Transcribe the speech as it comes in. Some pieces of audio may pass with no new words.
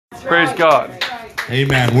Praise God.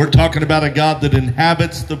 Amen. We're talking about a God that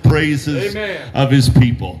inhabits the praises of His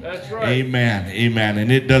people. That's right. Amen. Amen.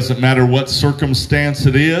 And it doesn't matter what circumstance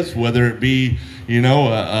it is, whether it be,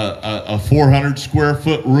 a 400 square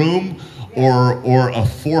foot room or a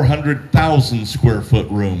 400,000 square foot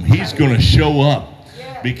room. He's going to show up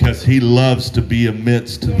because He loves to be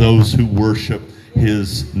amidst those who worship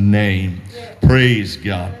His name. Praise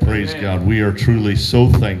God. Praise God. We are truly so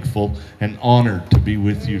thankful and honored to be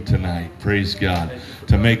with you tonight. Praise God.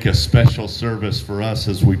 To make a special service for us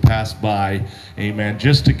as we pass by. Amen.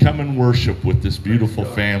 Just to come and worship with this beautiful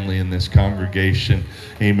family in this congregation.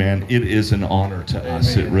 Amen. It is an honor to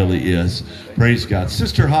us. It really is. Praise God.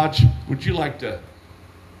 Sister Hodge, would you like to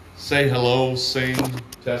say hello, sing,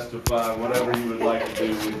 testify, whatever you would like to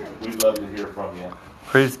do? We'd love to hear from you.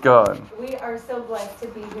 Praise God. We are so blessed to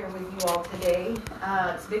be here with you all today.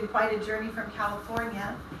 It's been quite a journey from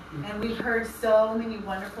California, and we've heard so many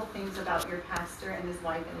wonderful things about your pastor and his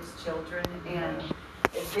wife and his children. And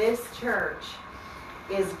this church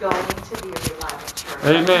is going to be a revival church.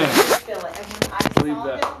 Amen. I feel it. I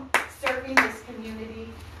saw him serving this community,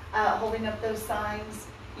 holding up those signs.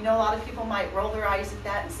 A lot of people might roll their eyes at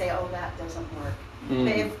that and say, "Oh, that doesn't work." But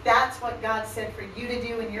if that's what God said for you to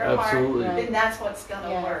do in your heart, then that's what's going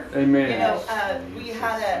to work. Amen. We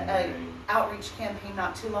had an outreach campaign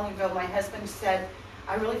not too long ago. My husband said,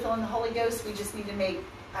 "I really feel in the Holy Ghost. We just need to make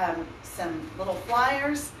some little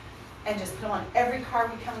flyers and just put them on every car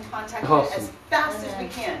we come in contact with as fast as we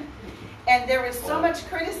can." And there was so much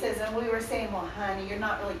criticism. We were saying, "Well, honey, you're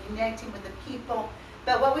not really connecting with the people."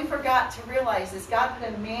 But what we forgot to realize is God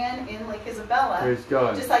put a man in Lake Isabella,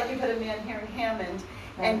 just like He put a man here in Hammond,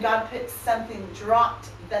 and God put something, dropped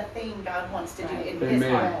the thing God wants to do in His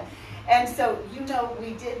heart. And so,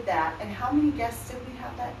 we did that. And how many guests did we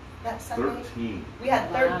have that Sunday? 13. We had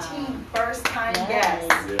 13 first-time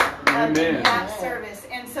guests in that service.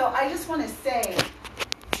 And so I just want to say,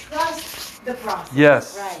 trust the process.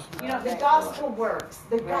 Yes. Right. The gospel works.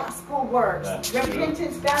 The gospel works.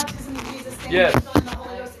 Repentance, baptism in Jesus' name, yes. filling the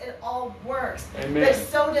Holy Ghost, it all works. Amen. But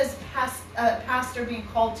so does pastor being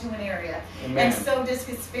called to an area. Amen. And so does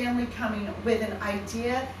his family coming with an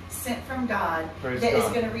idea sent from God is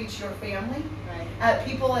going to reach your family. Right.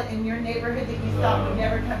 People in your neighborhood that you thought would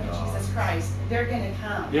never come to Jesus Christ, they're going to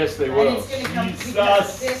come. Yes, they will. And it's going to come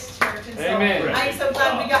because of this church. And Amen. So I'm so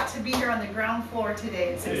glad we got to be here on the ground floor today.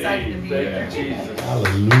 It's exciting to be here. Jesus.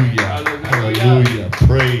 Hallelujah. Hallelujah.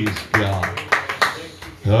 Praise God.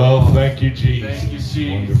 Oh, thank you, Jesus. Thank you,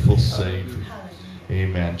 Jesus. Wonderful Savior.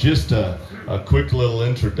 Amen. Just a quick little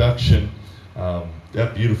introduction.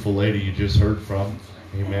 That beautiful lady you just heard from.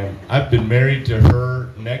 Amen. I've been married to her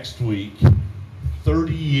next week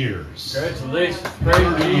 30 years. Congratulations.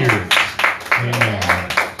 30 years.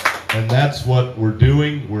 Amen. And that's what we're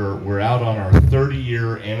doing. We're out on our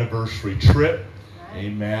 30-year anniversary trip.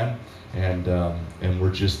 Amen. And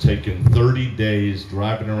we're just taking 30 days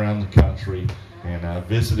driving around the country and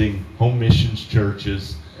visiting home missions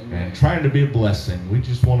churches and trying to be a blessing. We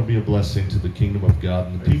just want to be a blessing to the kingdom of God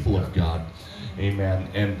and the people of God. Amen.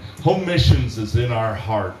 And home missions is in our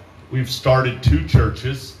heart. We've started 2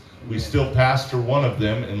 churches. We still pastor one of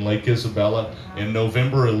them in Lake Isabella. In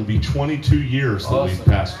November, it'll be 22 years that we've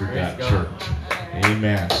pastored that church.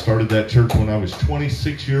 Amen. Started that church when I was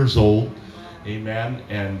 26 years old. Amen.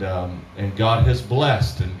 And God has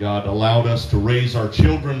blessed, and God allowed us to raise our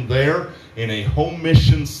children there in a home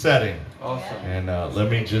mission setting. Awesome. And let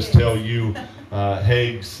me just tell you,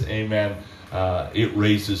 Higgs, amen, it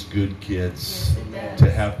raises good kids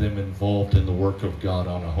to have them involved in the work of God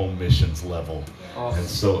on a home missions level. Awesome. And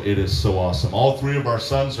so it is so awesome. All 3 of our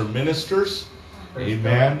sons are ministers.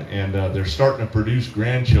 Amen. And they're starting to produce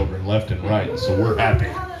grandchildren left and right. So we're happy.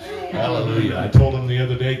 Hallelujah. I told them the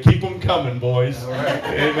other day, keep them coming, boys.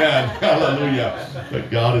 Amen. Hallelujah. But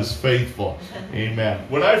God is faithful. Amen.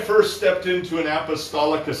 When I first stepped into an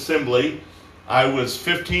apostolic assembly, I was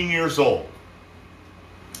 15 years old.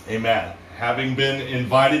 Amen. Having been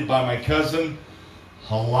invited by my cousin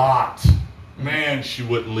a lot. Man, she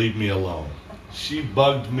wouldn't leave me alone. She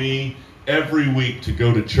bugged me every week to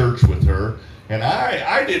go to church with her, and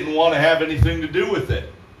I didn't want to have anything to do with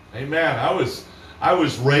it. Amen. I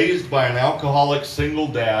was raised by an alcoholic single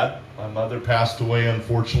dad. My mother passed away,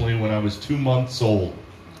 unfortunately, when I was 2 months old.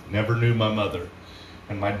 Never knew my mother.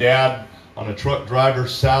 And my dad, on a truck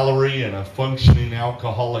driver's salary in a functioning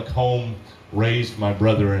alcoholic home, raised my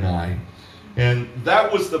brother and I. And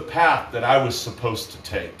that was the path that I was supposed to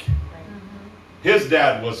take. His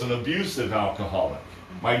dad was an abusive alcoholic.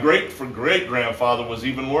 My great-grandfather was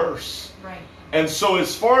even worse. Right. And so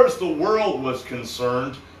as far as the world was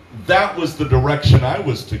concerned, that was the direction I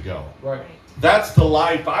was to go. Right. That's the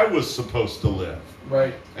life I was supposed to live.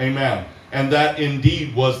 Right. Amen. And that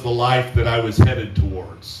indeed was the life that I was headed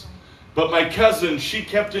towards. But my cousin, she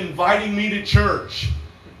kept inviting me to church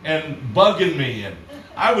and bugging me. And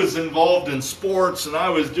I was involved in sports, and I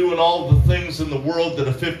was doing all the things in the world that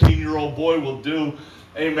a 15-year-old boy will do.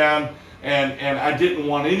 Amen. And I didn't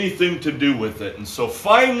want anything to do with it. And so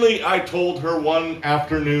finally I told her one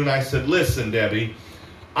afternoon, I said, listen, Debbie,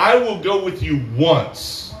 I will go with you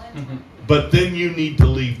once, but then you need to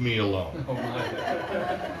leave me alone. Oh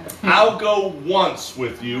my. I'll go once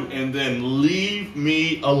with you and then leave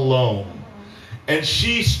me alone. And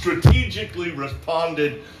she strategically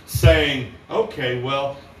responded saying, okay,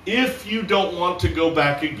 well, if you don't want to go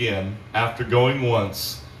back again after going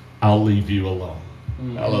once, I'll leave you alone.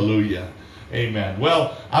 Mm-hmm. Hallelujah. Amen.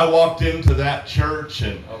 Well, I walked into that church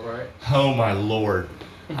and, all right. Oh my Lord,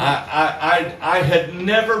 I had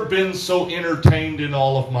never been so entertained in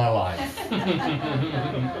all of my life.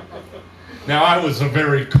 Now, I was a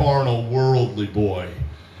very carnal, worldly boy.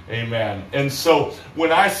 Amen. And so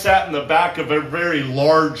when I sat in the back of a very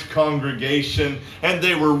large congregation and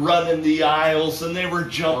they were running the aisles and they were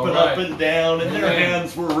jumping up and down and their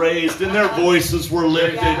hands were raised and their voices were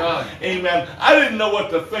lifted. Amen. I didn't know what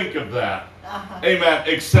to think of that. Amen.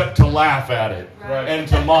 Except to laugh at it and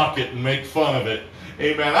to mock it and make fun of it.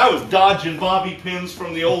 Amen. I was dodging bobby pins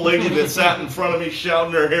from the old lady that sat in front of me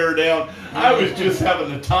shouting her hair down. I was just having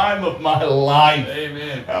the time of my life.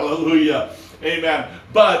 Amen. Hallelujah. Amen.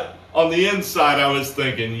 But on the inside, I was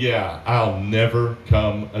thinking, yeah, I'll never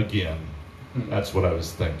come again. That's what I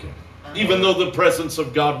was thinking. Even though the presence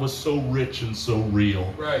of God was so rich and so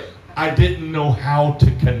real, I didn't know how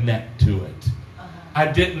to connect to it.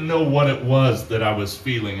 I didn't know what it was that I was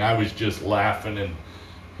feeling. I was just laughing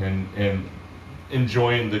and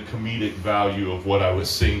enjoying the comedic value of what I was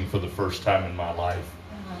seeing for the first time in my life.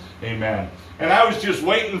 Amen. And I was just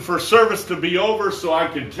waiting for service to be over so I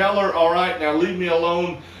could tell her, all right, now leave me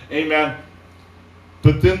alone. Amen.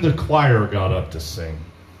 But then the choir got up to sing.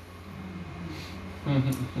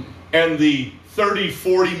 And the 30,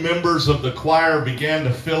 40 members of the choir began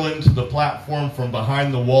to fill into the platform from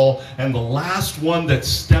behind the wall. And the last one that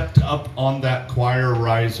stepped up on that choir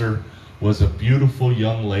riser was a beautiful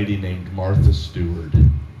young lady named Martha Stewart.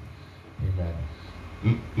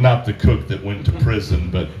 Amen. Not the cook that went to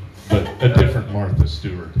prison, but a different Martha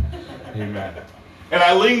Stewart. Amen. And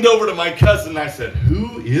I leaned over to my cousin and I said,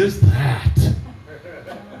 who is that?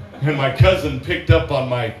 And my cousin picked up on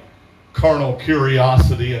my carnal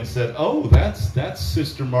curiosity and said, oh, that's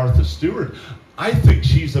Sister Martha Stewart. I think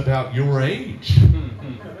she's about your age.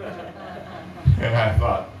 And I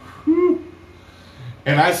thought, whew.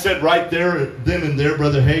 And I said right there, then and there,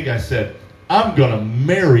 Brother Haig, I said, I'm going to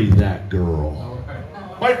marry that girl.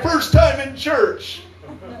 My first time in church.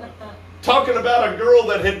 Talking about a girl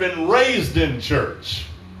that had been raised in church.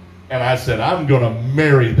 And I said, I'm going to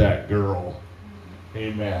marry that girl.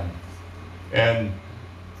 Amen. And,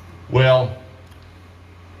 well,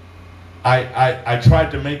 I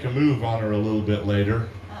tried to make a move on her a little bit later.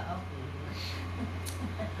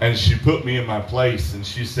 And she put me in my place and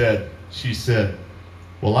she said,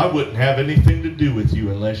 well, I wouldn't have anything to do with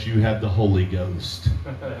you unless you had the Holy Ghost.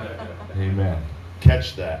 Amen.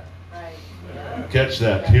 Catch that. Catch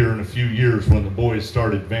that here in a few years when the boys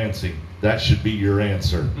start advancing. That should be your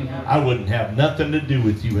answer. I wouldn't have nothing to do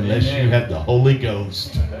with you unless you had the Holy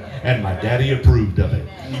Ghost. And my daddy approved of it.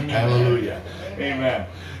 Hallelujah. Amen.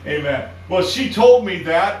 Amen. Well, she told me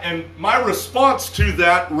that, and my response to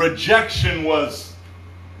that rejection was,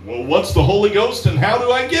 well, what's the Holy Ghost and how do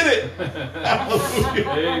I get it? Hallelujah.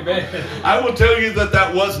 Amen. I will tell you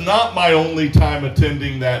that was not my only time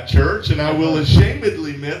attending that church, and I will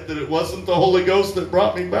ashamedly admit that it wasn't the Holy Ghost that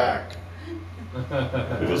brought me back.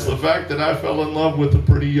 It was the fact that I fell in love with a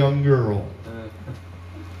pretty young girl.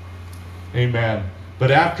 Amen. But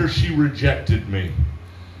after she rejected me,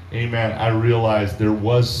 amen, I realized there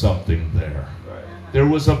was something there. There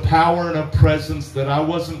was a power and a presence that I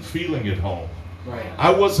wasn't feeling at home.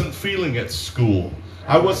 I wasn't feeling at school.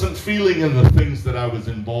 I wasn't feeling in the things that I was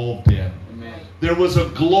involved in. There was a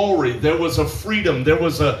glory, there was a freedom, there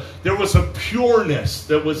was a pureness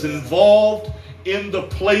that was involved in the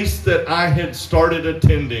place that I had started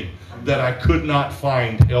attending that I could not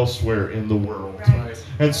find elsewhere in the world.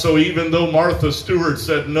 And so even though Martha Stewart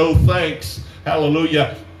said no thanks,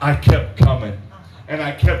 hallelujah, I kept coming. and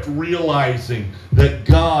I kept realizing that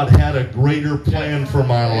God had a greater plan for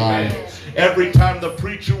my life. Every time the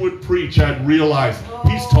preacher would preach, I'd realize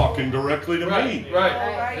he's talking directly to me.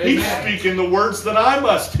 Right. He's speaking the words that I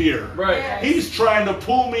must hear. Right. He's trying to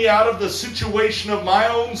pull me out of the situation of my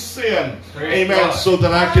own sin. Praise Amen. God. So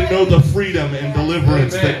that I can know the freedom and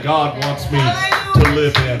deliverance that God wants me to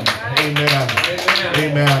live in. Amen.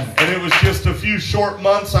 Amen. And it was just a few short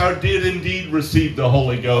months I did indeed receive the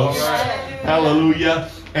Holy Ghost. Hallelujah.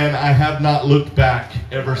 And I have not looked back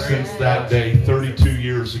ever since that day, 32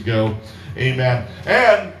 years ago. Amen.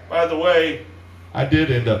 And, by the way, I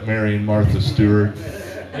did end up marrying Martha Stewart.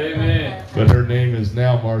 Amen. But her name is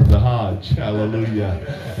now Martha Hodge.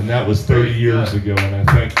 Hallelujah. And that was 30 years ago, and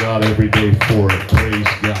I thank God every day for it. Praise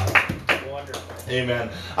God. Wonderful. Amen.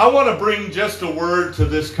 I want to bring just a word to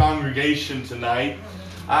this congregation tonight.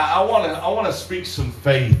 I want to speak some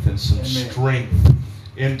faith and some strength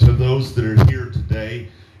into those that are here today.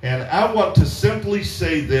 And I want to simply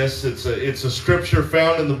say this. It's a scripture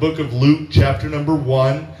found in the book of Luke, chapter number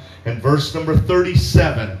 1, and verse number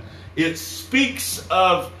 37. It speaks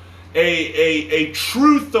of a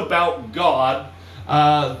truth about God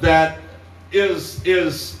that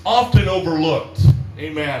is often overlooked.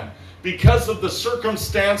 Amen. Because of the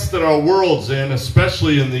circumstance that our world's in,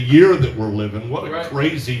 especially in the year that we're living. What a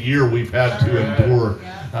crazy year we've had to endure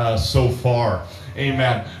so far.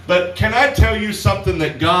 Amen. But can I tell you something,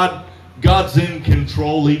 that God's in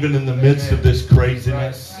control even in the midst of this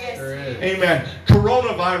craziness? Amen.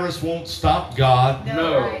 Coronavirus won't stop God.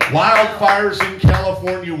 No. Wildfires in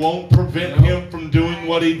California won't prevent him from doing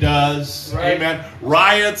what he does. Amen.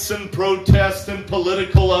 Riots and protests and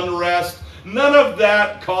political unrest. None of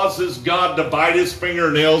that causes God to bite his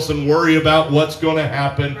fingernails and worry about what's going to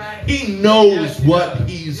happen. He knows what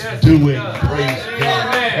he's doing. Praise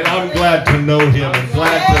God. And I'm glad to know him and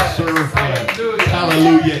glad to serve him.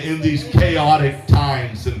 Hallelujah. In these chaotic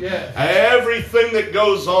times and everything that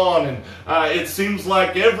goes on. And it seems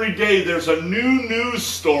like every day there's a new news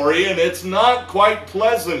story, and it's not quite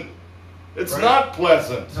pleasant. It's not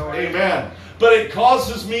pleasant. Amen. But it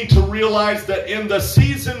causes me to realize that in the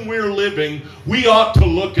season we're living, we ought to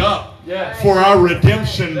look up for our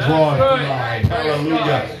redemption drawing nigh.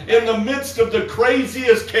 Hallelujah. In the midst of the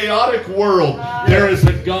craziest, chaotic world, there is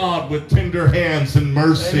a God with tender hands and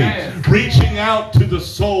mercy, reaching out to the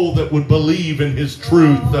soul that would believe in his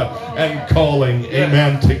truth and calling.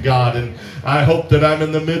 Amen to God. And I hope that I'm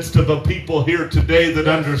in the midst of a people here today that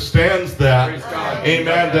understands that.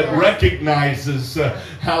 Amen. That recognizes,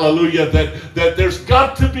 hallelujah, that there's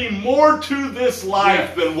got to be more to this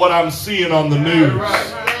life than what I'm seeing on the news.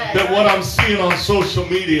 That what I'm seeing on social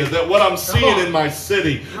media, that what I'm seeing in my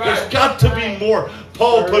city. There's got to be more.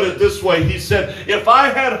 Paul put it this way. He said, if I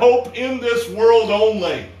had hope in this world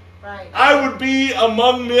only, I would be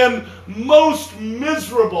among men most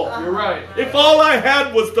miserable. You're right. If all I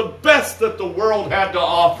had was the best that the world had to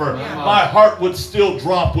offer, my heart would still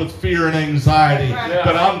drop with fear and anxiety.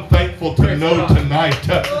 But I'm thankful to know tonight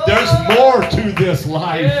there's more to this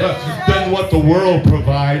life than what the world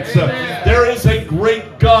provides. There is a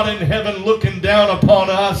great God in heaven looking down upon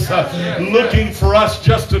us, looking for us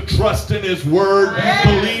just to trust in his word,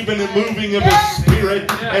 believe in the moving of his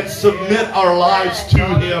spirit, and submit our lives to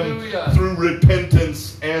him through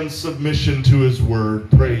repentance and submission to his word.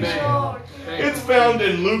 Praise God. It's found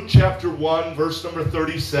in Luke chapter 1, verse number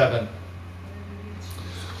 37.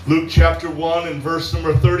 Luke chapter 1 and verse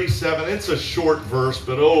number 37. It's a short verse,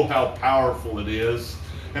 but oh, how powerful it is.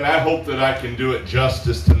 And I hope that I can do it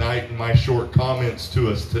justice tonight in my short comments to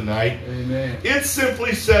us tonight. Amen. It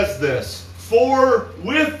simply says this: for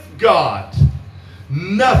with God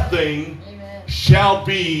nothing shall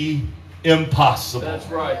be impossible. That's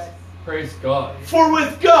right. Praise God. For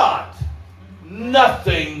with God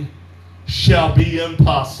nothing shall be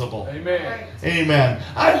impossible. Amen. Amen.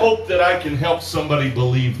 I hope that I can help somebody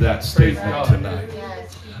believe that statement tonight.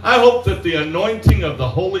 I hope that the anointing of the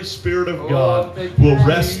Holy Spirit of God will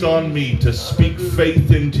rest on me to speak faith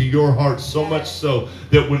into your heart, so much so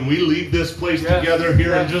that when we leave this place together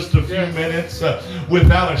here in just a few minutes,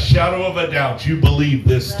 without a shadow of a doubt, you believe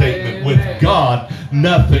this statement. With God,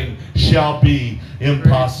 nothing shall be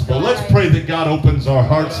impossible. Let's pray that God opens our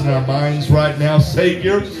hearts and our minds right now.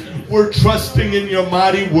 Savior, we're trusting in your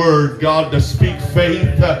mighty word, God, to speak faith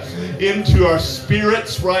into our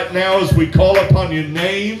spirits right now as we call upon your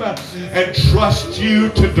name and trust you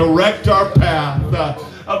to direct our path.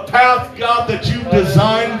 A path, God, that you've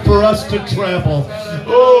designed for us to travel.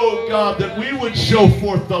 Oh, God, that we would show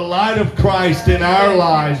forth the light of Christ in our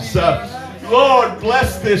lives. Lord,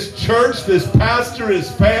 bless this church, this pastor, his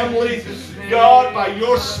family. God, by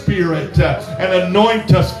your Spirit, and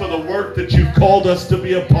anoint us for the work that you've called us to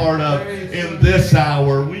be a part of in this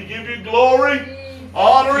hour. We give you glory,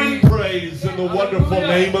 honor, and praise in the wonderful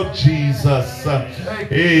name of Jesus.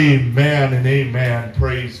 Amen and amen.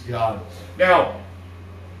 Praise God. Now,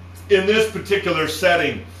 in this particular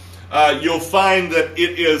setting, you'll find that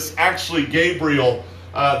it is actually Gabriel,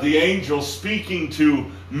 the angel, speaking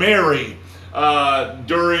to Mary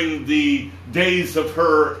during the days of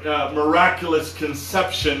her miraculous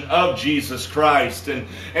conception of Jesus Christ.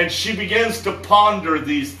 And she begins to ponder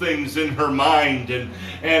these things in her mind.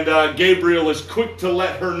 And Gabriel is quick to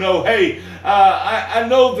let her know, hey, I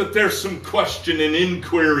know that there's some question and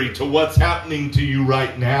inquiry to what's happening to you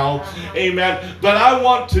right now. Amen. But I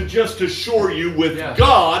want to just assure you, with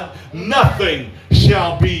God, nothing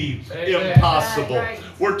shall be impossible. Right.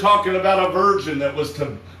 We're talking about a virgin that was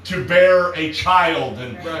to bear a child,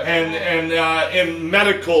 and in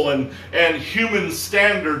medical and human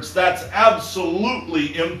standards, that's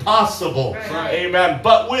absolutely impossible. Right. Amen.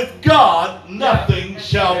 But with God, nothing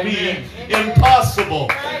shall be impossible.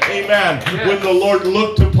 Amen. When the Lord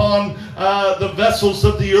looked upon the vessels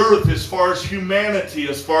of the earth, as far as humanity,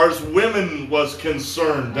 as far as women was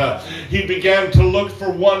concerned, he began to look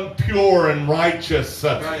for one pure and righteous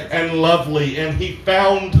and lovely, and he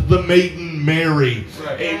found the maiden Mary.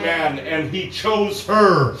 Amen. And he chose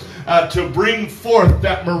her to bring forth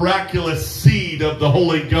that miraculous seed of the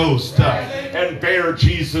Holy Ghost and bear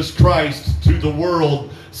Jesus Christ to the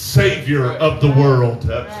world, Savior of the world.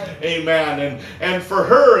 Amen. And for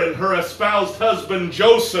her and her espoused husband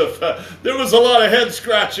Joseph, there was a lot of head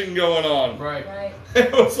scratching going on. Right.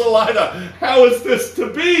 It was a lot of, how is this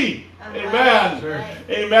to be? Amen. Sure.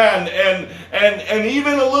 Amen. And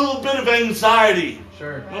even a little bit of anxiety.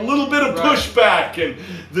 Sure. A little bit of pushback. And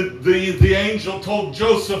the angel told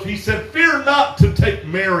Joseph, he said, fear not to take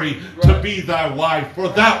Mary to be thy wife, for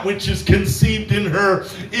that which is conceived in her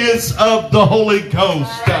is of the Holy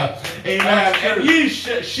Ghost. Amen. And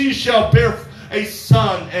she shall bear a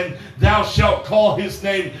son, and thou shalt call his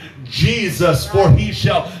name Jesus, for he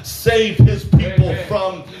shall save his people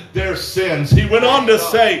from their sins. He went on to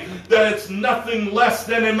say that it's nothing less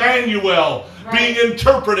than Emmanuel being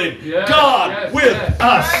interpreted. God with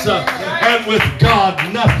us. And with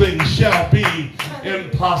God nothing shall be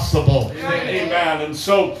impossible. Amen. And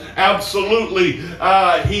so absolutely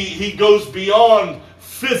he goes beyond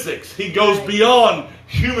physics. He goes beyond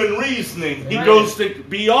human reasoning. He goes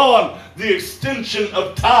beyond the extension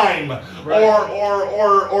of time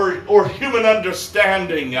or human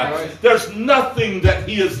understanding. There's nothing that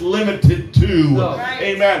he is limited to.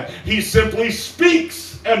 Amen. He simply speaks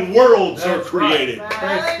and worlds are created.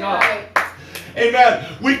 Praise God. Amen.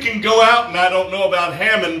 We can go out, and I don't know about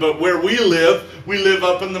Hammond, but where we live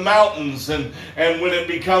up in the mountains, and when it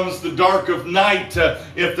becomes the dark of night,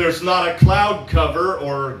 if there's not a cloud cover,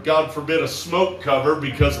 or God forbid a smoke cover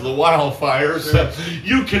because of the wildfires,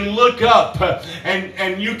 you can look up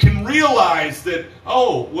and you can realize that,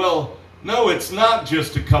 oh, well, no, it's not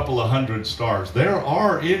just a couple of hundred stars. There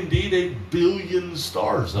are indeed 1 billion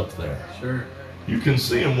stars up there. Sure. You can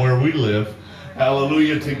see them where we live.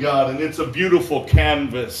 Hallelujah to God. And it's a beautiful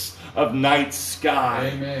canvas of night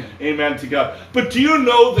sky. Amen. Amen to God. But do you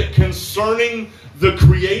know that concerning the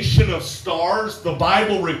creation of stars, the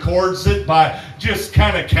Bible records it by just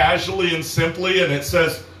kind of casually and simply, and it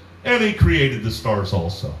says, and he created the stars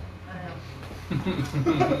also.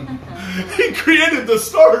 He created the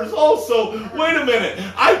stars also. Wait a minute.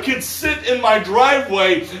 I could sit in my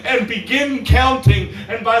driveway and begin counting,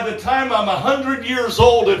 and by the time I'm 100 years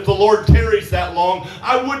old, if the Lord tarries that long,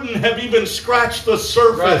 I wouldn't have even scratched the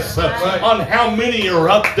surface on how many are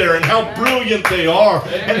up there and how brilliant they are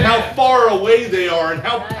and how far away they are and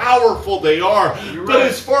how powerful they are. But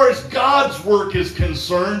as far as God's work is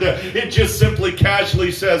concerned, it just simply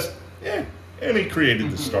casually says, and he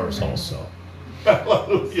created the stars also.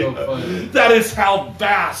 Hallelujah. So that is how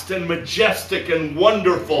vast and majestic and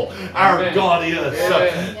wonderful our God is.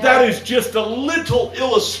 That is just a little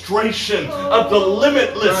illustration of the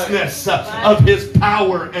limitlessness of his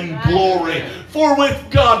power and glory. For with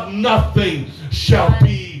God nothing shall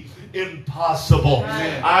be impossible.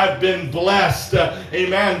 I've been blessed,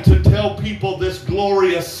 amen, to tell people this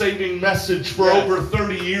glorious saving message for over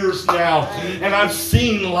 30 years now. And I've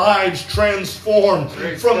seen lives transformed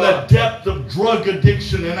from the depth of drug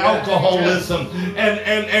addiction and alcoholism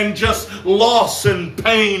and just loss and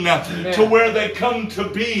pain to where they come to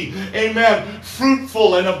be, amen,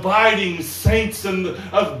 fruitful and abiding saints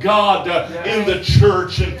of God in the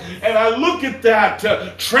church. And I look at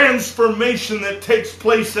that transformation that takes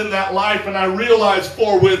place in that life, and I realize,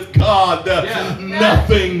 for with God,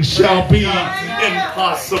 nothing shall be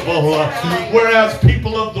impossible. Whereas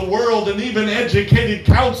people of the world and even educated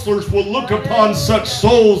counselors will look upon such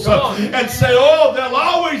souls and say, oh, they'll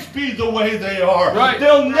always be the way they are. Right.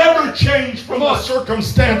 They'll never change from the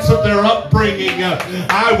circumstance of their upbringing.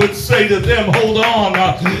 I would say to them, hold on.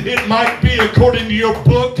 It might be according to your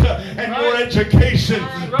book and your education,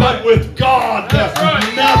 but with God,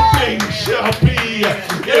 nothing shall be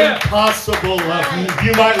impossible.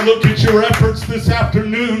 You might look at your efforts this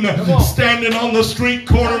afternoon, standing on the street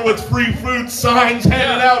corner with free food signs,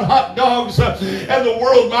 handing out hot dogs, and the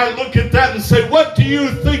world might look at that and say, what do you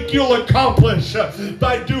think you'll accomplish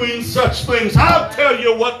by doing such things? I'll tell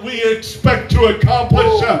you what we expect to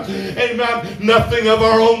accomplish. Amen. Nothing of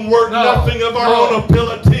our own work, nothing of our own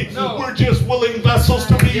ability. We're just willing vessels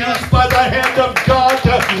to be used by the hand of God,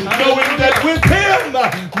 knowing that with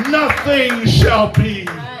Him nothing shall be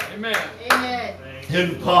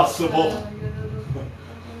impossible.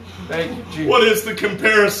 Thank you, Jesus. What is the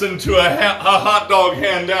comparison to a hot dog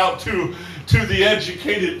handout to the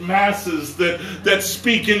educated masses that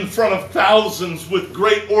speak in front of thousands with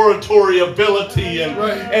great oratory ability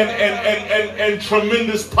and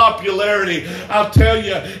tremendous popularity? I'll tell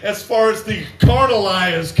you, as far as the carnal eye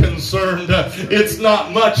is concerned, it's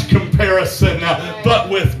not much comparison. But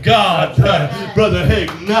with God, Brother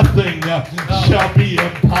Higg, nothing shall be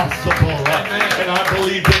impossible. And I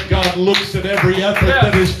believe that God looks at every effort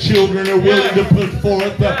that His children are willing to put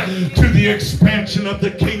forth to the expansion of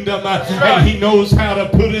the kingdom. And He knows how to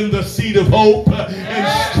put in the seed of hope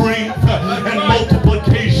and strength and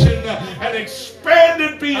multiplication and expand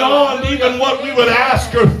it beyond even what we would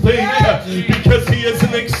ask or think, because He is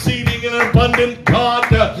an exceeding and abundant God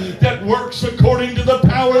that works according to the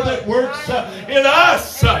power that works in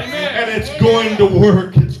us. And it's going to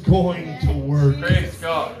work. It's going to work. Praise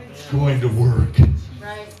God. It's going to work.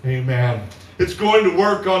 Amen. It's going to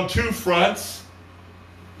work on two fronts.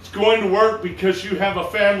 It's going to work because you have a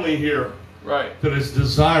family here that is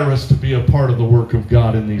desirous to be a part of the work of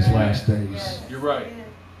God in these last days. You're right.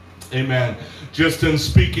 Amen. Just in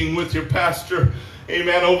speaking with your pastor,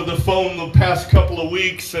 amen, over the phone the past couple of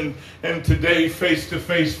weeks and today face to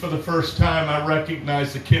face for the first time, I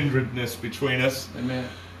recognize a kindredness between us. Amen.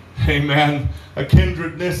 Amen. A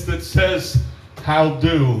kindredness that says, I'll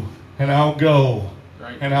do and I'll go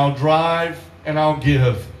and I'll drive and I'll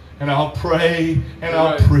give and I'll pray and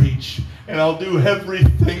I'll preach. And I'll do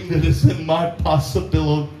everything that is in my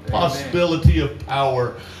possibility of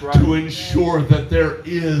power to ensure that there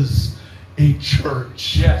is a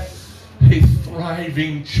church. Yes. A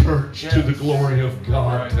thriving church to the glory of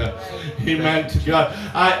God. Amen to God.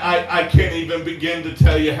 I can't even begin to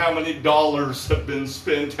tell you how many dollars have been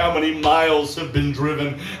spent, how many miles have been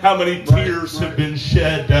driven, how many tears have been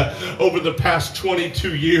shed over the past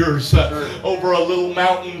 22 years over a little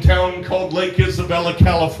mountain town called Lake Isabella,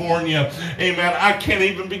 California. Amen. I can't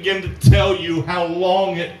even begin to tell you how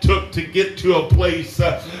long it took to get to a place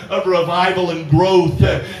of revival and growth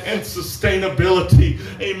and sustainability.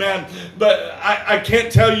 Amen. But I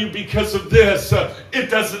can't tell you because of this. It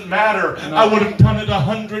doesn't matter. I would have done it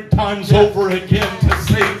 100 times over again to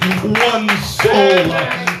save one soul,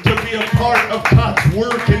 to be a part of God's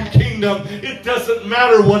work and kingdom. It doesn't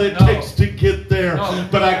matter what it takes to get there.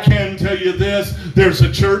 But I can tell you this. There's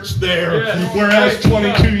a church there. Whereas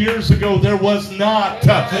 22 years ago there was not.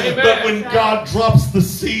 But when God drops the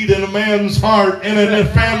seed in a man's heart and in a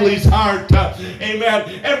family's heart,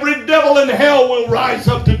 amen, every devil in hell will rise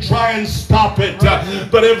up to try and stop it.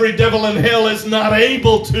 But every devil in hell is not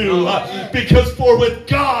able to, because for with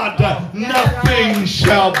God nothing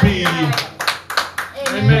shall be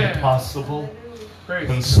impossible.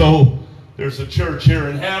 And so there's a church here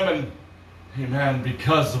in Hammond, amen,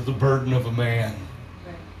 because of the burden of a man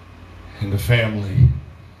and a family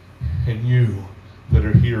and you that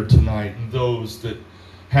are here tonight and those that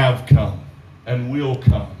have come and will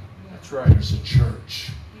come. That's right. There's a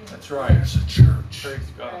church. That's right. There's a church Praise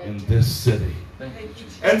God. in this city. Thank you,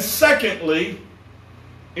 Jesus. And secondly,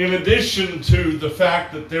 in addition to the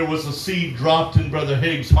fact that there was a seed dropped in Brother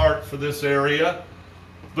Higg's heart for this area,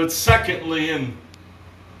 but secondly,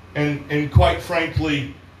 and quite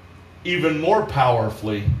frankly, even more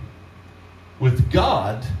powerfully, with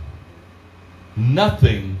God,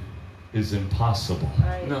 nothing is impossible.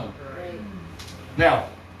 No. Now,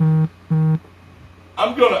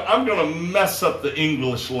 I'm gonna mess up the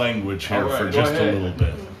English language here for just a little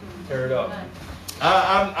bit. Tear it up.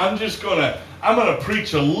 I'm just gonna I'm going to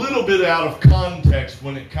preach a little bit out of context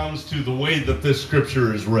when it comes to the way that this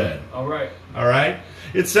scripture is read. All right. All right?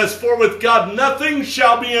 It says, for with God nothing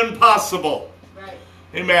shall be impossible. Right.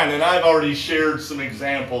 Amen. And I've already shared some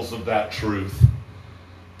examples of that truth.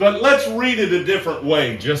 But let's read it a different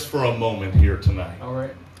way just for a moment here tonight. All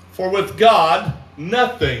right. For with God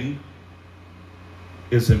nothing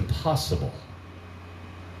is impossible.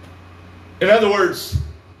 In other words,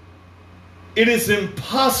 it is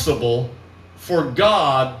impossible for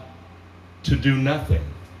God to do nothing.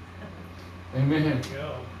 Amen.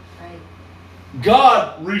 Right.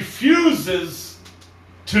 God refuses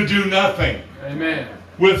to do nothing. Amen.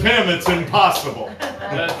 With Him, it's impossible.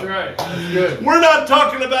 That's right. That's good. We're not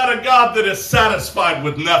talking about a God that is satisfied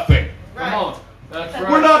with nothing. Come on. That's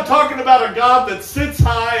right. We're not talking about a God that sits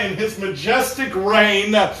high in His majestic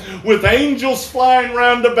reign with angels flying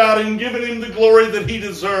round about Him, giving Him the glory that He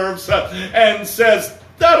deserves, and says,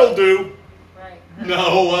 that'll do.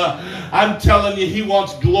 No, I'm telling you, He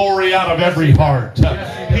wants glory out of every heart.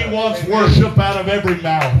 He wants worship out of every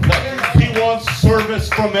mouth. He wants service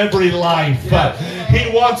from every life. He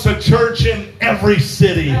wants a church in every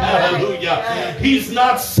city. Hallelujah. He's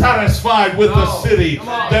not satisfied with a city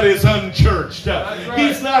that is unchurched.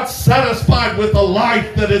 He's not satisfied with a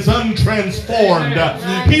life that is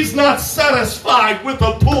untransformed. He's not satisfied with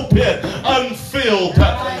a pulpit unfilled.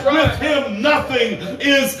 With Him, nothing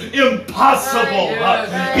is impossible.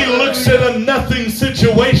 He looks at a nothing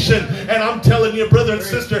situation, and I'm telling you, brother and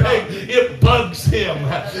sister, hey, it bugs Him.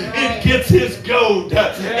 It gets His goat.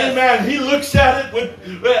 Amen. He looks at it with,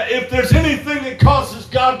 if there's anything that causes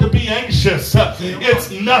God to be anxious,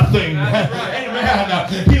 it's nothing.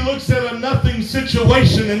 Amen. He looks at a nothing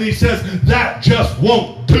situation and He says, that just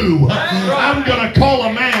won't do. I'm going to call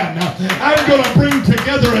a man. I'm going to bring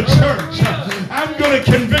together a church. I'm going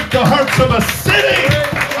to convict the hearts of a city.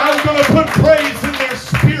 I'm going to put praise in their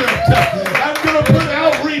spirit. I'm going to put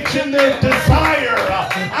outreach in their desire.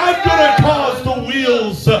 I'm going to cause the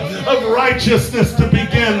wheels of righteousness to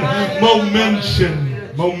begin momentum.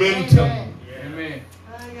 Amen.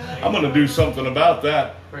 I'm going to do something about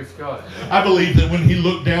that. Praise God. I believe that when He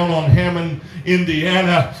looked down on Hammond,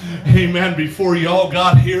 Indiana, amen, before y'all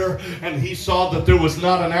got here, and He saw that there was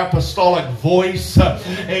not an apostolic voice,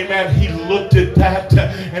 amen, He looked at that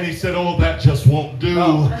and He said, oh, that just won't do.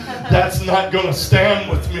 That's not going to stand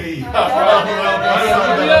with me.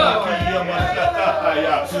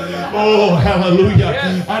 Oh,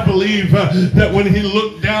 hallelujah. I believe that when He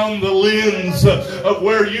looked down the lens of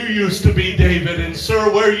where you used to be, David, and sir,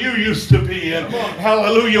 where you used to be, and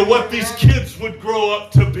hallelujah, what these kids would grow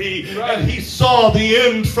up to be, and He saw the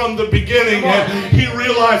end from the beginning, and He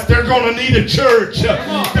realized they're going to need a church.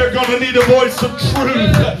 They're going to need a voice of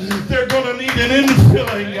truth. They're going to need an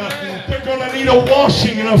infilling. They're going to need a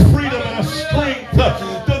washing and a freedom and a strength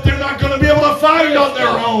that they're not going to be able to find on their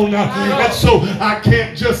own. And so I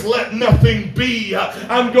can't just let nothing be.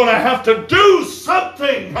 I'm going to have to do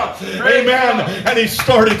something. Amen. And he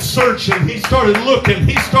started searching. He started looking.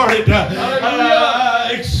 He started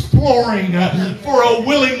exploring for a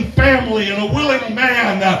willing family and a willing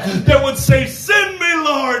man that would say, send me,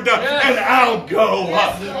 Lord, and I'll go.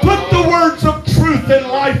 Put the words of truth and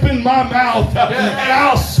life in my mouth, and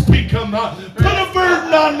I'll speak them. Put a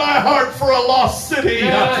burden on my heart for a lost city,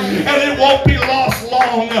 and it won't be lost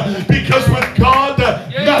long, because with God,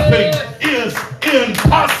 nothing is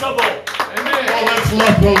impossible. Amen. Oh, let's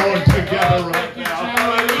love the Lord together right now.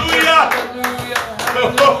 Hallelujah.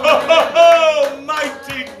 Oh,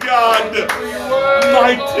 mighty God.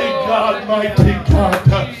 Mighty God, mighty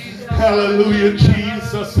God. Hallelujah,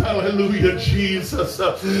 Jesus. Hallelujah, Jesus.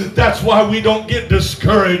 That's why we don't get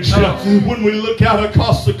discouraged when we look out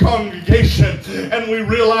across the congregation and we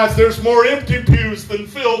realize there's more empty pews than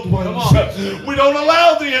filled ones. We don't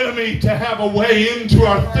allow the enemy to have a way into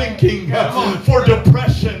our thinking for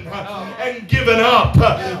depression and giving up,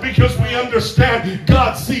 because we understand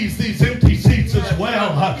God sees these empty seats as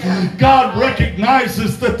well. God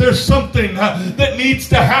recognizes that there's something that needs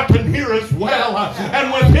to happen here as well.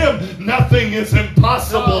 And with Him, nothing is impossible.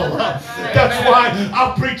 That's why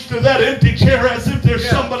I'll preach to that empty chair as if there's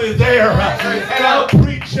somebody there. And I'll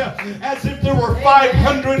preach as if there were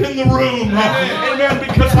 500 in the room. Amen.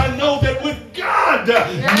 Because I know that with God,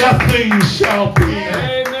 nothing shall be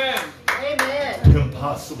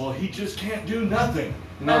impossible. He just can't do nothing.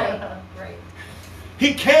 No. Right.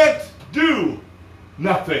 He can't do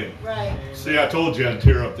nothing. Right. See, I told you I'd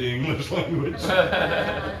tear up the English language.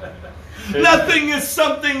 Nothing is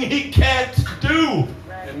something He can't do.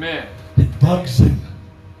 Amen. It bugs Him.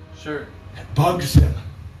 Sure. It bugs Him.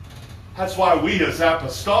 That's why we as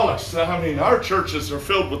apostolics, I mean, our churches are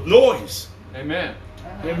filled with noise. Amen.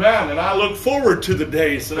 Amen. And I look forward to the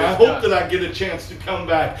days, and I hope that I get a chance to come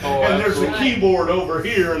back. Oh, and there's a absolutely. keyboard over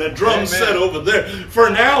here and a drum Amen. set over there. For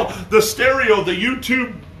now, the stereo, the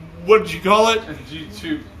YouTube, what did you call it?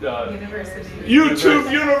 YouTube.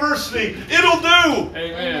 YouTube University. It'll do.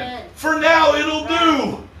 Amen. For now, it'll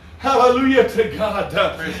do. Hallelujah to God.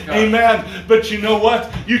 Praise God. Amen. But you know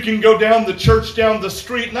what? You can go down the church down the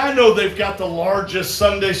street, and I know they've got the largest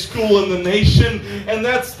Sunday school in the nation, and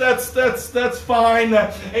that's fine.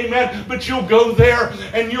 Amen. But you'll go there,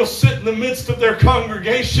 and you'll sit in the midst of their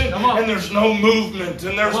congregation, Come on. and there's no movement,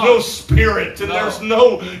 and there's Come no on. spirit, and No. there's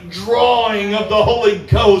no drawing of the Holy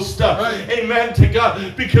Ghost. Right. Amen to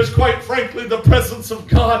God. Because quite frankly, the presence of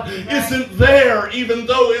God isn't there, even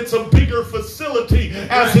though it's a bigger facility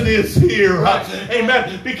as it is here.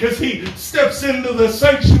 Amen. Because he steps into the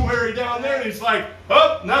sanctuary down there and he's like,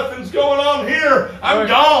 oh, nothing's going on here. I'm Right.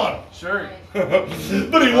 gone. Sure.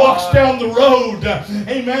 But he walks down the road,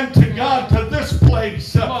 amen to God, to this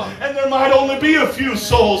place. And there might only be a few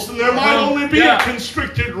souls, and there might only be a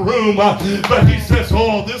constricted room. But he says,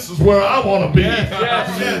 oh, this is where I want to be.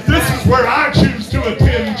 Yes. This is where I choose to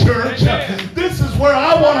attend church. This is where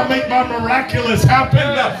I want to make my miraculous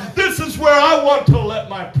happen. This is where I want to let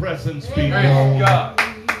my presence be Praise known. God.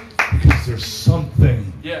 Because there's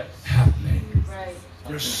something Yes. happening. Right.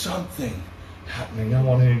 There's something happening. I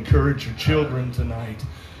want to encourage your children tonight.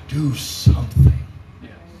 Do something.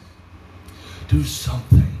 Yes. Do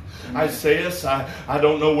something. Isaiah, I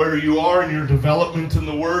don't know where you are in your development in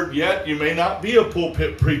the Word yet. You may not be a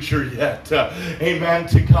pulpit preacher yet. Amen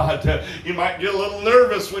to God. You might get a little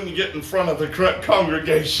nervous when you get in front of the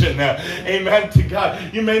congregation. Amen to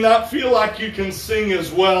God. You may not feel like you can sing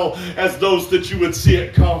as well as those that you would see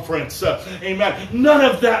at conference. Amen. None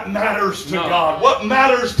of that matters to No. God. What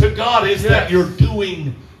matters to God is that you're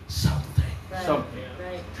doing something. Right. Something.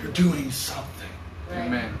 Right. You're doing something. Right.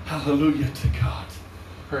 Amen. Hallelujah to God.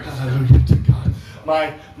 Praise God. Hallelujah to God.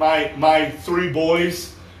 My three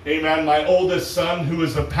boys, amen, my oldest son who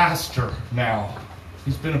is a pastor now.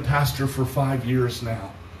 He's been a pastor for 5 years now.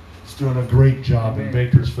 He's doing a great job in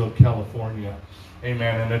Bakersfield, California.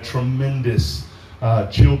 Amen. And a tremendous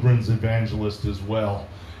children's evangelist as well.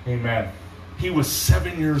 Amen. He was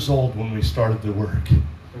 7 years old when we started the work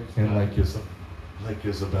in Lake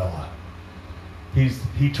Isabella.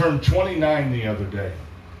 He turned 29 the other day.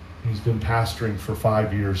 He's been pastoring for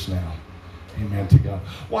 5 years now. Amen to God.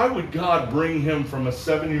 Why would God bring him from a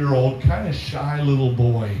 7-year-old, kind of shy little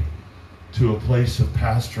boy to a place of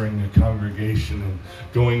pastoring a congregation and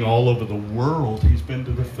going all over the world? He's been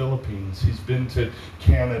to the Philippines. He's been to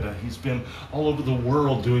Canada. He's been all over the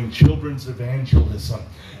world doing children's evangelism.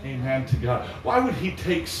 Amen to God. Why would he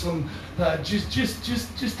take some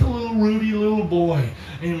just a little Rudy little boy,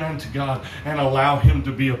 amen to God, and allow him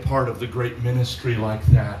to be a part of the great ministry like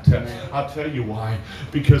that? I'll tell you why.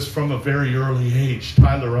 Because from a very early age,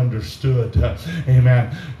 Tyler understood,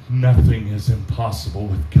 amen, nothing is impossible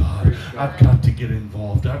with God. I've got to get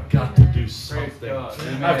involved. I've got to do something. God.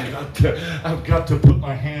 I've got to put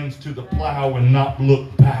my hands to the plow and not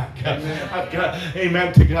look back. I've got,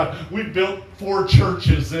 amen to God. We built 4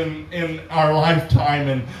 churches in our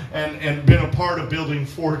lifetime and been a part of building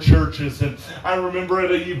 4 churches. And I remember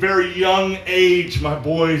at a very young age, my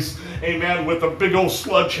boys, amen, with a big old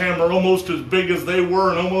sledgehammer, almost as big as they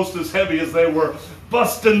were and almost as heavy as they were,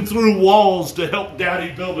 busting through walls to help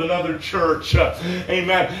Daddy build another church.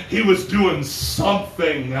 Amen. He was doing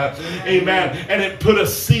something. Amen. And it put a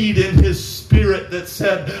seed in his spirit that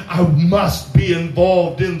said, I must be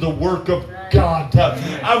involved in the work of God.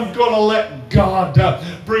 I'm going to let God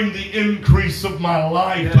bring the increase of my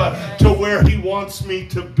life to where He wants me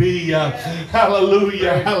to be.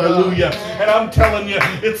 Hallelujah. Hallelujah. And I'm telling you,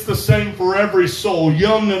 it's the same for every soul,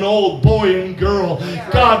 young and old, boy and girl.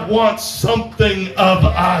 God wants something of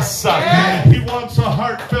us. He wants a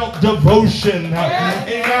heartfelt devotion,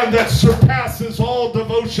 amen, that surpasses all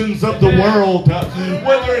devotions of the world,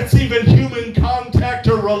 whether it's even human contact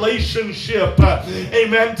or relationship.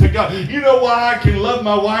 Amen to God. You know why I can love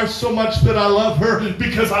my wife so much that I love her?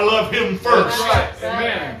 Because I love Him first. That's right.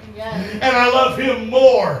 Amen. And I love Him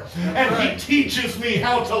more. And He teaches me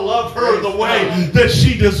how to love her the way that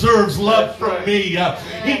she deserves love from me.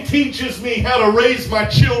 He teaches me how to raise my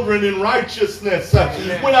children in righteousness.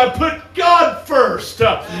 When I put God first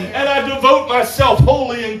and I devote myself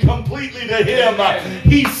wholly and completely to Him,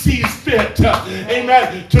 He sees fit,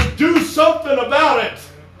 amen, to do something about it.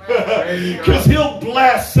 Because He'll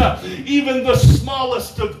bless even the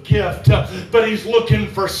smallest of gift, but He's looking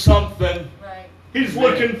for something. He's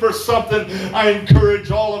looking for something. I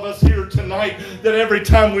encourage all of us here tonight that every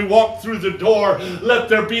time we walk through the door, let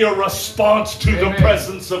there be a response to the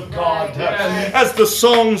presence of God. As the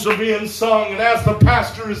songs are being sung and as the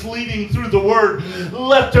pastor is leading through the Word,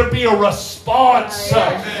 let there be a response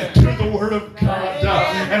to the Word of God.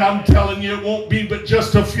 And I'm telling you, it won't be but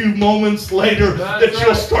just a few moments later that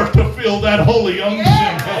you'll start to feel that holy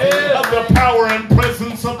unction of the power and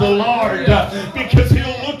presence of the Lord. Because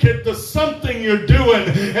He'll look at the something you're doing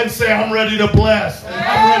and say, I'm ready to bless.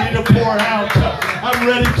 I'm ready to pour out. I'm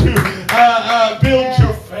ready to build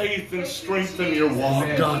your faith and strengthen your walk.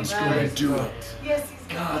 God's going to do it.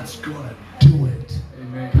 God's going to do it.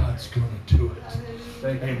 God's going to do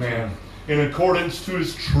it. Amen. In accordance to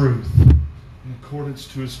His truth. In accordance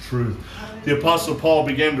to His truth. The Apostle Paul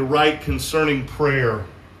began to write concerning prayer.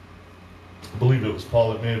 I believe it was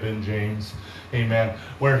Paul. It may have been James. Amen.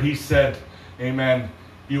 Where he said, amen,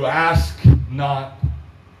 you ask not,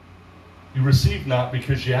 you receive not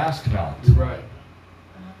because you ask not. Right.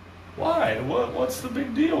 Why? What's the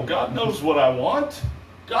big deal? God knows what I want.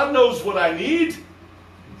 God knows what I need.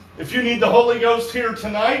 If you need the Holy Ghost here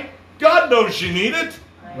tonight, God knows you need it.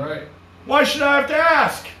 Right. Why should I have to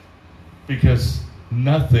ask? Because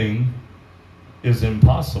nothing is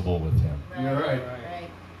impossible with Him. You're right.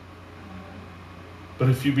 But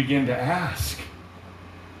if you begin to ask,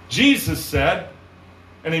 Jesus said,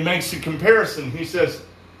 and He makes a comparison. He says,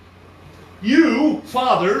 you,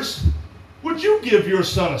 fathers, would you give your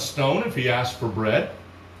son a stone if he asked for bread?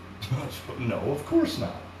 No, of course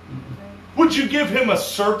not. Would you give him a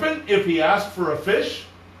serpent if he asked for a fish?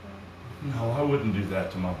 No, I wouldn't do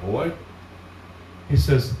that to my boy. He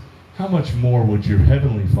says, how much more would your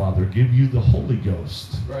heavenly Father give you the Holy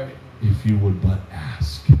Ghost if you would but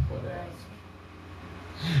ask?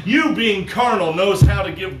 You, being carnal, knows how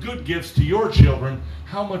to give good gifts to your children.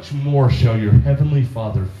 How much more shall your heavenly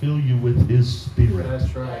Father fill you with His Spirit?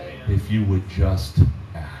 That's right. If you would just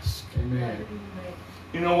ask. Amen.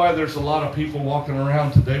 You know why there's a lot of people walking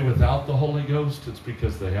around today without the Holy Ghost? It's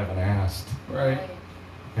because they haven't asked. Right.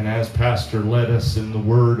 And as Pastor led us in the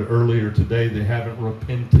Word earlier today, they haven't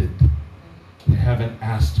repented. They haven't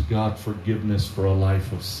asked God forgiveness for a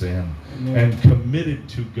life of sin. Amen. And committed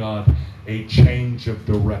to God a change of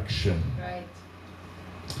direction. Right.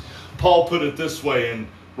 Paul put it this way in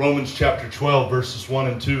Romans chapter 12, verses 1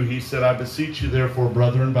 and 2. He said, I beseech you therefore,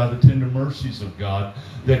 brethren, by the tender mercies of God,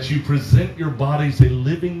 that you present your bodies a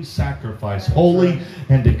living sacrifice, holy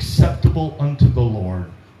and acceptable unto the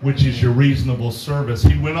Lord, which is your reasonable service.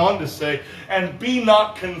 He went on to say, and be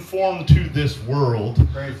not conformed to this world,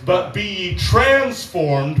 but be ye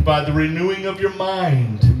transformed by the renewing of your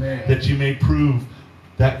mind, that you may prove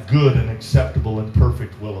that good and acceptable and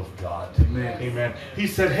perfect will of God. Amen. He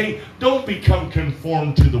said, hey, don't become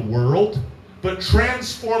conformed to the world, but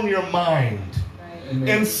transform your mind.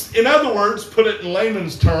 In other words, put it in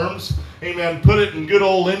layman's terms, amen, put it in good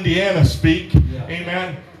old Indiana speak,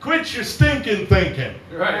 amen, quit your stinking thinking.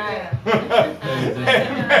 Right.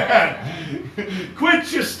 Amen.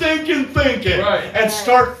 Quit your stinking thinking and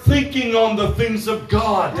start thinking on the things of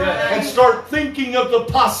God and start thinking of the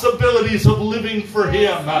possibilities of living for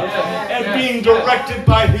Him and being directed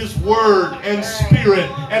by His Word and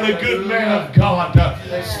Spirit and a good man of God.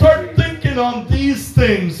 Start thinking on these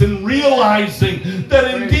things and realizing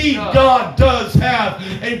that indeed God does have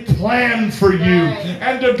a plan for you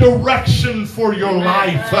and a direction for your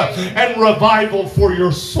life and revival for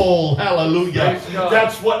your soul. Hallelujah.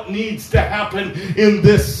 That's what needs to happen in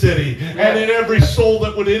this city and in every soul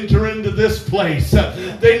that would enter into this place.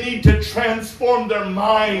 They need to transform their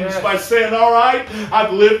minds by saying, all right,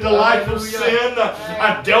 I've lived a life of sin.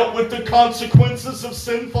 I've dealt with the consequences of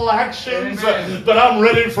sinful actions, but I'm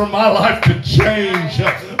ready for my life to change.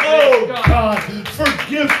 Oh God,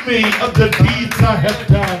 forgive me of the deeds I have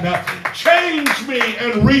done. Change me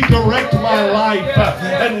and redirect my life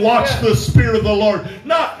and watch the Spirit of the Lord.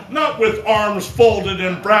 Not with arms folded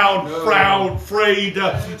and proud, frayed,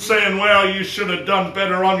 saying, well, you should have done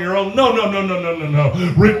better on your own. No.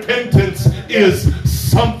 Repentance is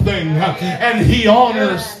something, and He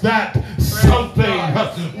honors that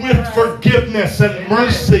something with forgiveness and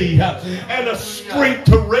mercy and a strength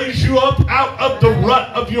to raise you up out of the rut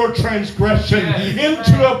of your transgression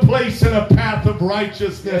into a place and a path of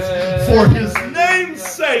righteousness for His name's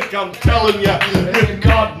sake. I'm telling you, with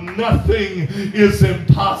God nothing is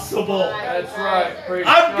impossible. That's right.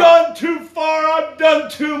 I've gone too far. I've done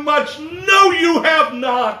too much. No, you have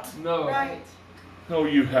not. No. Right. No,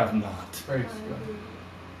 you have not. Praise God.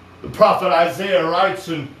 The prophet Isaiah writes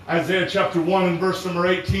in Isaiah chapter 1 and verse number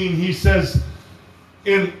 18, he says,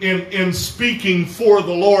 in speaking for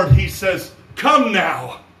the Lord, he says, Come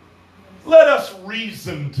now. Let us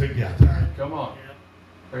reason together. Come on.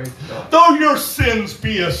 Praise God. Though your sins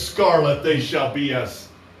be as scarlet, they shall be as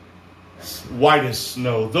white as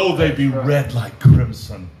snow. Though they be red like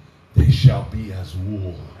crimson, they shall be as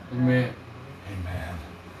wool. Amen. Amen.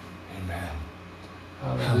 Amen.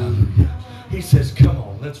 Hallelujah. Hallelujah. He says, come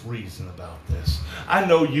on, let's reason about this. I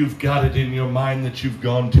know you've got it in your mind that you've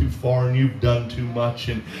gone too far and you've done too much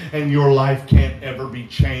and your life can't ever be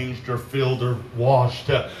changed or filled or washed.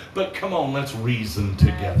 But come on, let's reason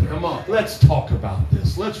together. Come on. Let's talk about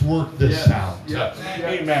this. Let's work this Yes. out. Yes.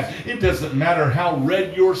 Amen. It doesn't matter how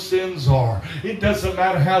red your sins are. It doesn't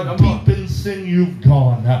matter how Come deep on. in sin you've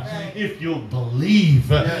gone. If you'll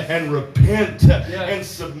believe Yes. and repent and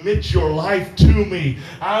submit your life to me,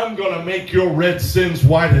 I'm going to make your red sins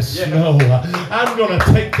white as Yes. snow. I'm going to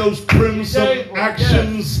take those crimson Yes.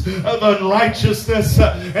 actions of unrighteousness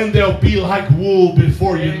and they'll be like wool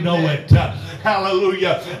before you know it.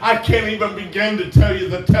 Hallelujah. I can't even begin to tell you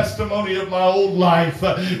the testimony of my old life.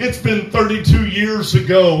 It's been 32 years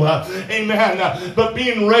ago. Amen. But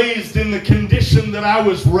being raised in the condition that I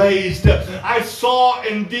was raised, I saw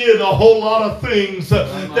and did a whole lot of things that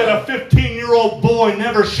a 15-year-old boy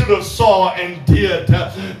never should have saw and did.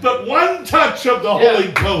 But one touch of the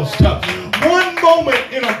Holy Ghost, one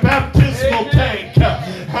moment in a baptismal tank,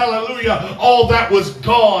 hallelujah, all that was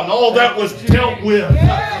gone, all that was dealt with.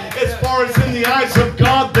 As far as in the eyes of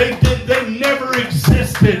God, they never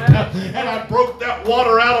existed. And I broke that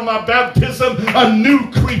water out of my baptism, a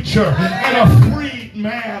new creature and a freed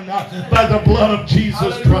man by the blood of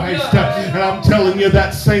Jesus Christ. And I'm telling you,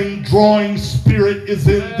 that same drawing spirit is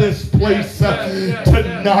in this place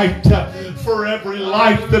tonight for every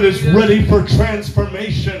life that is ready for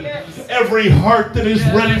transformation, every heart that is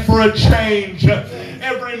ready for a change,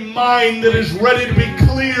 every mind that is ready to be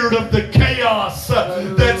cleared of the chaos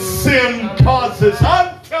that sin causes.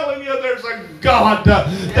 I'm telling you, there's a God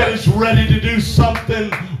that is ready to do something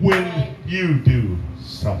when you do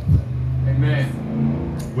something. Amen.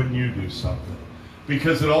 When you do something.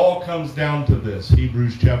 Because it all comes down to this.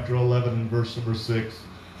 Hebrews chapter 11 and verse number 6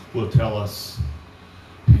 will tell us,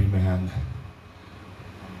 amen.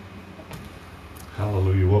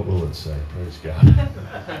 Hallelujah. What will it say? Praise God.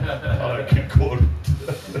 I can quote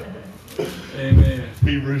it. Amen.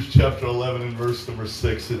 Hebrews chapter 11 and verse number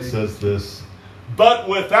 6, it says this. But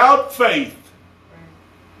without faith,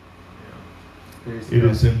 Praise it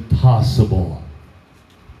God. is impossible.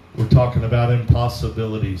 We're talking about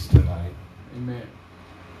impossibilities tonight. Amen.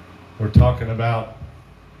 We're talking about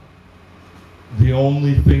the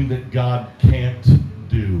only thing that God can't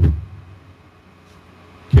do.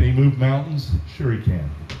 Can he move mountains? Sure he can.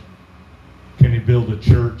 Can he build a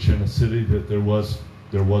church in a city that there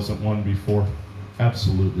wasn't one before?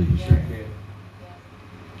 Absolutely he Sure can. can.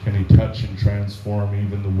 Can he touch and transform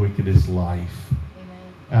even the wickedest life?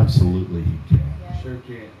 Absolutely he can. Sure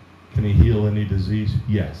can. Can he heal any disease?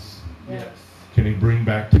 Yes. Yes. Can he bring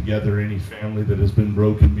back together any family that has been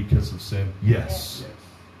broken because of sin? Yes.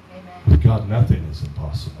 Yes. With God, nothing is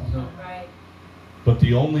impossible. No. But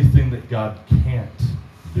the only thing that God can't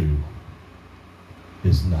do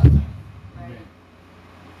is nothing. Amen.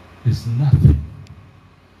 Is nothing.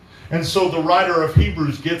 And so the writer of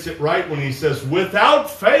Hebrews gets it right when he says, without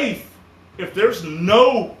faith, if there's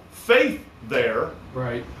no faith there,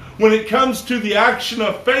 Right. when it comes to the action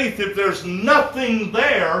of faith, if there's nothing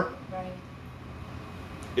there,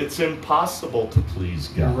 it's impossible to please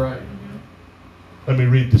You're God. right. Let me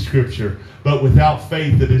read the scripture. But without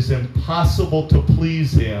faith it is impossible to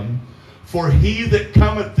please him. For he that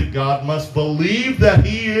cometh to God must believe that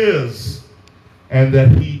he is, and that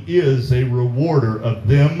he is a rewarder of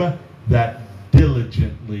them that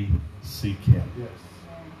diligently seek him. Yes.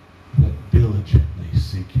 That diligently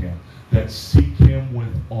seek him. That seek him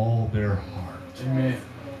with all their heart. Amen.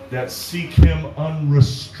 That seek him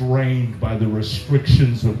unrestrained by the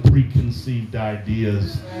restrictions of preconceived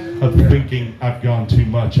ideas of thinking, I've gone too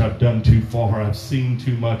much, I've done too far, I've seen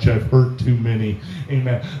too much, I've hurt too many.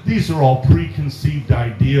 Amen. These are all preconceived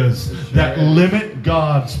ideas that limit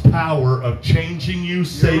God's power of changing you,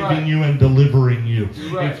 saving you, and delivering you.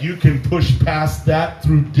 If you can push past that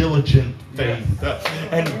through diligent faith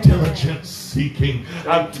and diligent seeking,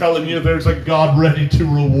 I'm telling you, there's a God ready to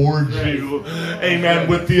reward you. Amen.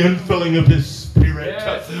 With the infilling of his Spirit,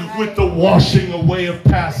 with the washing away of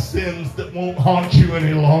past sins that won't haunt you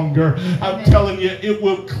any longer. I'm telling you, it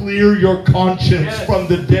will clear your conscience from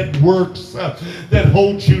the dead works that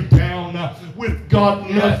hold you down. With God,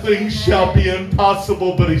 nothing shall be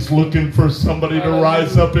impossible, but he's looking for somebody to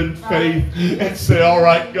rise up in faith and say, all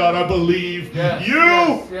right, God, I believe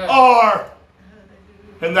you are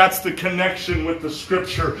And that's the connection with the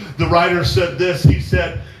scripture. The writer said this. He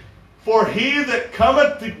said, "For he that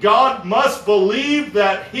cometh to God must believe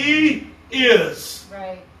that he is."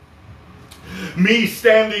 Right. Me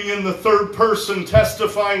standing in the third person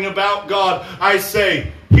testifying about God, I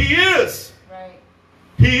say, He is. Right.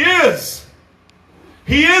 He is.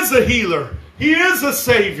 He is a healer. He is a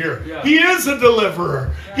Savior. Yeah. He is a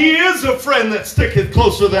deliverer. Right. He is a friend that sticketh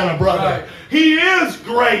closer than a brother. Right. He is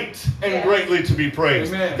great and Yes. greatly to be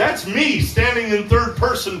praised. Amen. That's me standing in third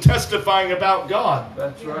person testifying about God.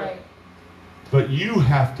 That's You're right. But you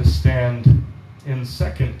have to stand in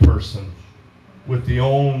second person with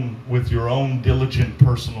your own diligent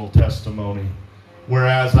personal testimony.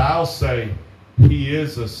 Whereas I'll say, He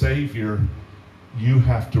is a Savior, you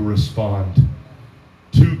have to respond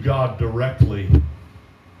to God directly.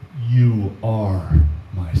 You are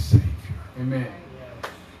my Savior. Amen.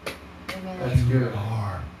 Amen. That's You good.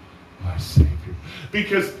 are my Savior.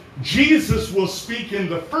 Because Jesus will speak in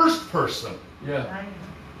the first person Yeah.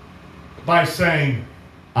 by saying,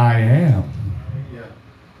 I am. Yeah.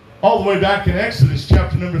 All the way back in Exodus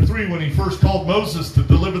chapter number 3 when He first called Moses to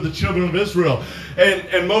deliver the children of Israel.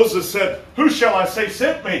 And Moses said, "Who shall I say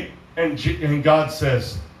sent me?" And God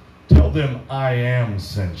says, "Tell them I am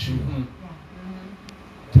sent you." Mhm.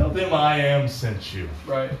 Tell them I am sent you.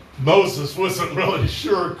 Right. Moses wasn't really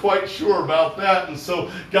quite sure about that, and so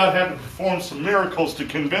God had to perform some miracles to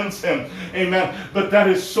convince him. Amen. But that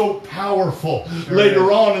is so powerful. Sure Later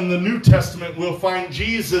is. on in the New Testament, we'll find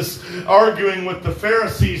Jesus arguing with the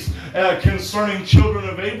Pharisees concerning children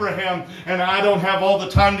of Abraham, and I don't have all the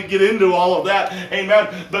time to get into all of that. Amen.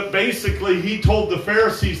 But basically, he told the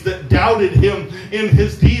Pharisees that doubted him in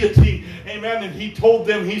his deity. Amen. And he told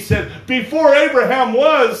them, he said, "Before Abraham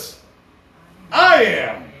was, I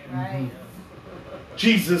am." Right.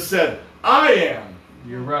 Jesus said, "I am."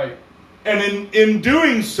 You're right. And in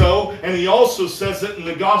doing so, and he also says it in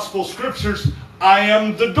the gospel scriptures, I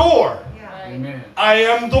am the door. Right. Amen. I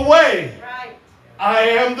am the way. Right. I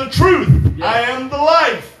am the truth. Yes. I am the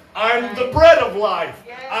life. I'm the bread of life.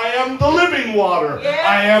 Yes. I am the living water. Yes.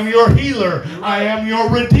 I am your healer. I am your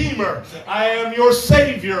redeemer. I am your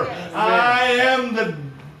savior. Yes. I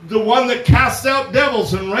am the one that casts out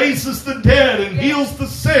devils and raises the dead and Yes. heals the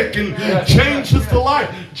sick and Yes. changes the Yes. life.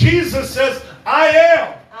 Jesus says, I am.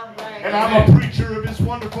 Right. And I'm a preacher of His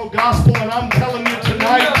wonderful gospel, and I'm telling you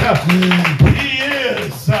tonight, He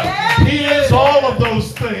is. He is all of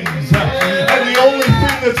those things. And the only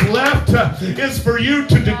thing that's left is for you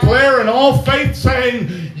to declare in all faith saying,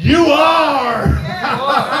 you are.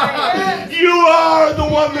 You are the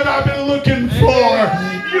one that I've been looking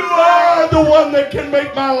for. You are the one that can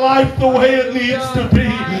make my life the way it needs to be.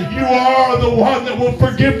 You are the one that will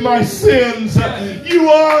forgive my sins. You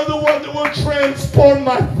are the one that will transform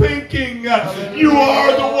my thinking. You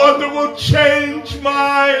are the one that will change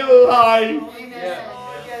my life. Amen.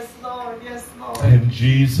 Yes, Lord. Yes, Lord. And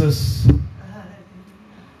Jesus,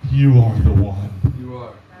 you are the one You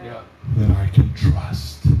are. Yeah. that I can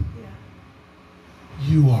trust.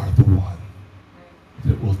 You are the one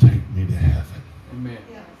that will take me to heaven. Amen.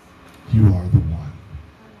 Yes. You are the one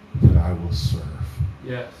that I will serve.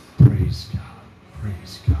 Yes. Praise God.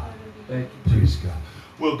 Praise God. Thank you. Praise God.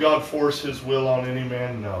 Will God force His will on any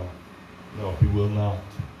man? No. No, He will not.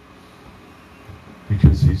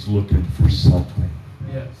 Because He's looking for something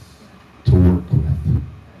Yes. to work with.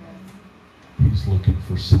 He's looking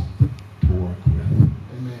for something to work with. Amen.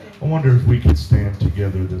 I wonder if we could stand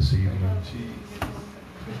together this evening.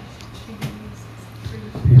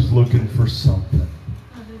 He's looking for something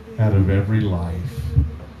out of every life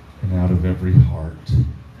and out of every heart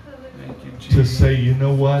Thank you, to Jesus. say, you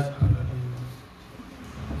know what?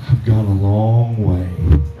 I've gone a long way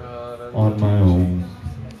God, I on love my you, own.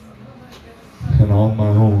 And on my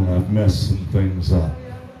own, I've messed some things up.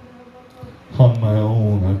 On my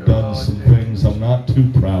own, I've done some things I'm not too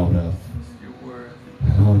proud of. Your word.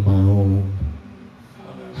 And on my own,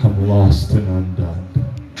 I'm lost and undone.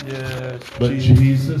 Yes. But Jesus